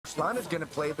Arslan is gonna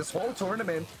play this whole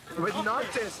tournament with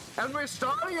Noctis, and we're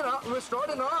starting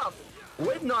off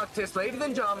with Noctis, ladies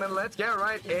and gentlemen. Let's get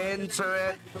right into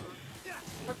it.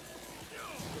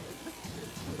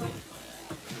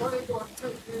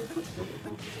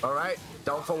 All right,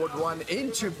 down forward one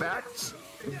into back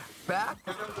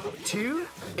two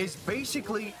is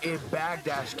basically a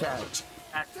backdash catch.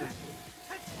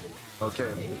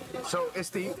 Okay, so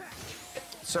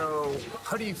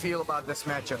how do you feel about this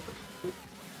matchup?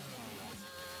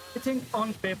 I think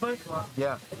on paper,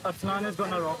 Yeah. Arslan is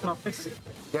gonna rock Noctis.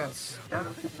 Yes. Yeah.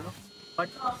 But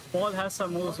Paul has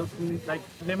some moves like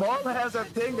Paul has a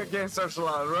thing against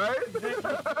Arslan, right?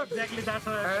 Exactly, that's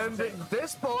what I And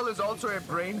this Paul is also a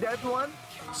brain dead one,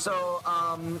 so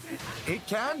he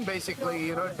can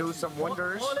basically do some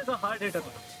wonders. Paul is a hard hitter.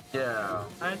 Yeah.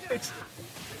 And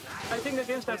I think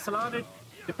against Arslan, it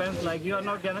depends. Like, you are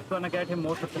not gonna get him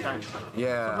most of the time.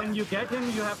 Yeah. When you get him,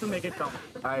 you have to make it count.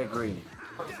 I agree.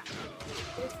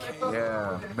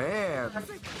 Yeah, man.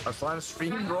 Arslan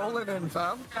stream rolling in,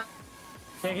 fam.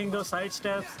 Taking those side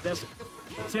steps, just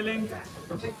chilling.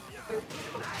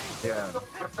 Yeah.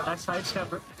 That side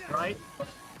step right,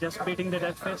 just beating the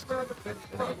death fist.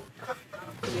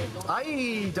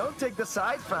 I don't take the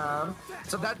side, fam.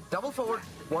 So that double forward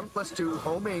 1+2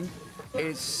 homing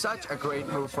is such a great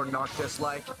move for Noctis.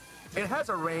 Like, it has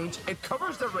a range, it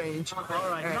covers the range,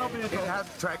 Alright, now and we it go. has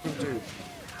tracking too.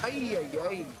 Ay, ay,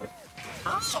 ay.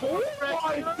 Oh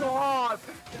My God!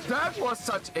 That was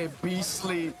such a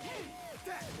beastly...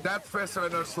 That fist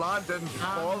when Arslan didn't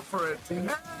fall for it. And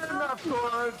of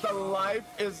course, the life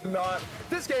is not...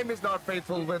 This game is not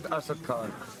faithful with Asad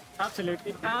Khan.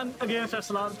 Absolutely. And against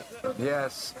Arslan,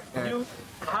 Yes. and you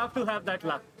have to have that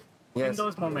luck in Yes.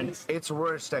 those moments. It's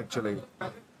worst, actually.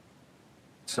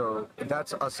 So,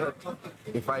 that's Asad.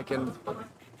 If I can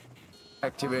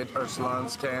activate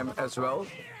Arslan's cam as well.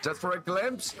 Just for a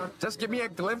glimpse. Just give me a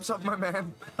glimpse of my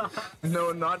man.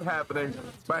 No, not happening.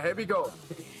 But here we go.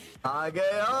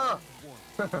 Agaya!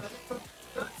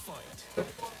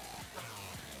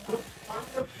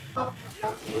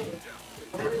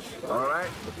 Alright,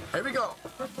 here we go.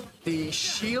 The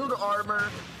shield armor.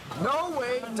 No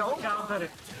way, Counter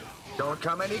it. don't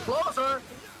come any closer.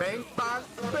 Bang, bang,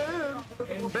 boom.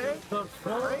 Bang,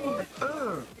 bang,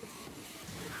 boom.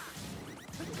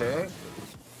 Okay,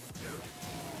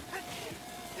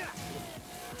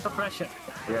 Suppression.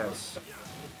 yes.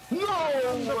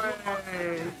 No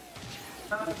way!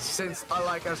 Since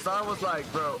like Asad was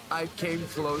like, bro, I came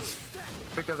close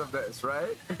because of this,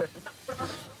 right?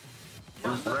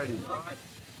 He's ready.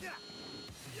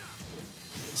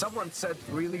 Someone said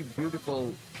really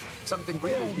beautiful, something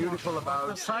really beautiful The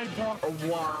about sidewalk.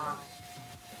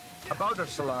 about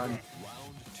Arslan.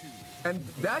 And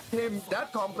that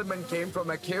compliment came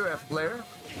from a KOF player,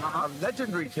 a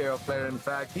legendary KOF player, in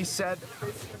fact. He said,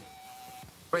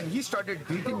 when he started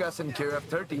beating us in KOF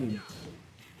 13,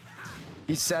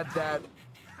 he said that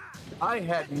I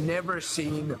had never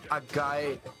seen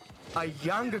a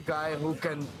younger guy who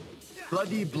can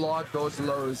bloody block those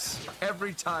lows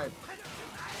every time.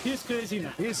 He's crazy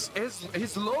now.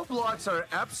 His low blocks are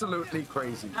absolutely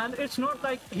crazy. And it's not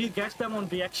like he gets them on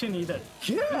reaction either.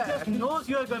 Yeah. He knows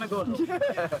you're gonna go low.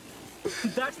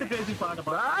 That's the crazy part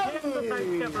about it. Getting the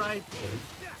side step right.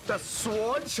 The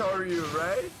sword you,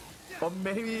 right? Or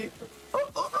maybe...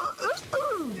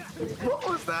 What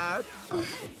was that?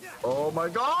 Oh my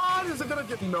God! Is it gonna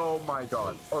get... No, my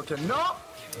God. Okay, no!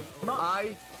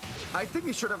 I think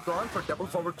he should have gone for double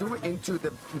forward 2 into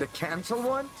the cancel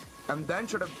one, and then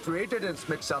should have created his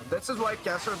mix-up. This is why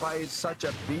Kasserbai is such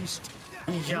a beast.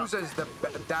 He uses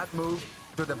that move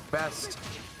to the best.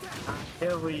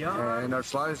 Here we are. And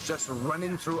Arslan is just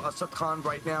running through Asad Khan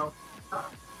right now.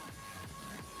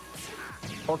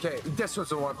 Okay, this was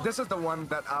the one. This is the one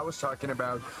that I was talking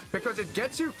about, because it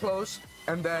gets you close,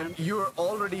 and then you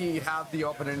already have the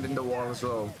opponent in the wall as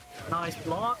well. Nice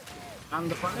block. And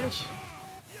the punish.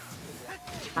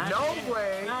 And No again,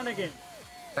 way. And again.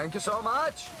 Thank you so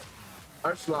much,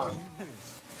 Arslan.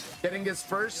 Getting his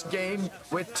first game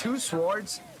with 2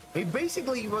 swords. He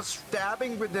basically was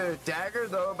stabbing with the dagger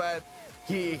though, but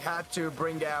he had to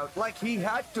bring out, like he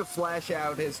had to flash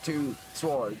out his 2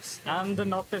 swords. And the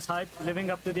Noctis hype living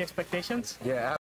up to the expectations. Yeah.